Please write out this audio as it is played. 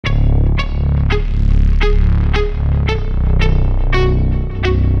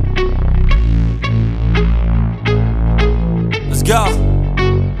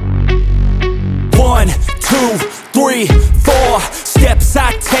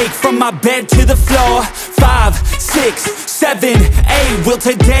take from my bed to the floor. 5, 6, 7, 8. Will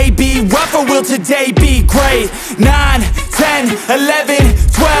today be rough or will today be great? 9, 10, 11,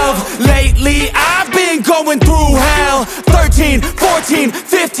 12. Lately I've been going through hell. 13, 14,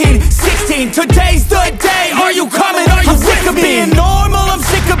 15, 16. Today's the day. Are you coming? Are you sick of being normal? I'm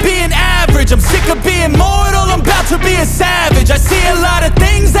sick of being average. I'm sick of being mortal. I'm about to be a savage. I see a lot of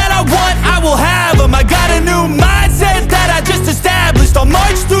things that I want, I will have them. I got a new mindset that I just established. I'll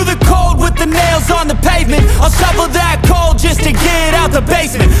march through the cold with the nails on the pavement. I'll shovel that coal just to get out the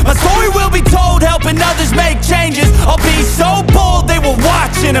basement. My story will be told, helping others make changes. I'll be so bold, they will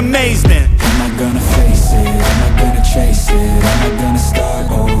watch in amazement. Am I gonna face it? Am I gonna chase it? Am I gonna start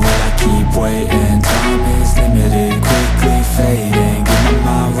or will I keep waiting? Time is limited, quickly fading. Get my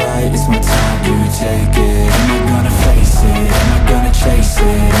mind right, it's my time, you take it. Am I gonna face it? Am I gonna chase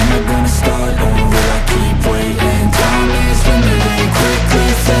it? Am I gonna start or will I keep waiting? Time is limited, quickly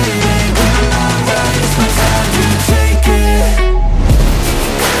fading. Get my mind right, it's my time, you take it.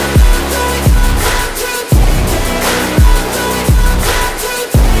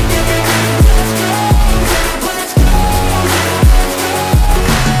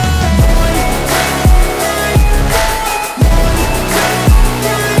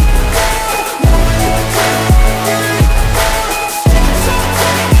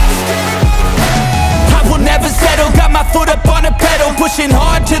 Foot up on the pedal, pushing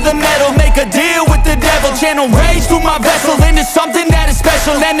hard to the metal. Make a deal with the devil, channel rage through my vessel into something that is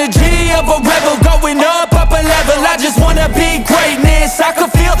special. Energy of a rebel, going up a level. I just wanna be greatness, I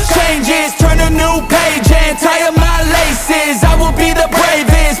could feel changes. Turn a new page and tie up my laces. I will be the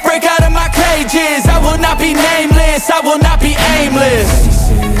bravest,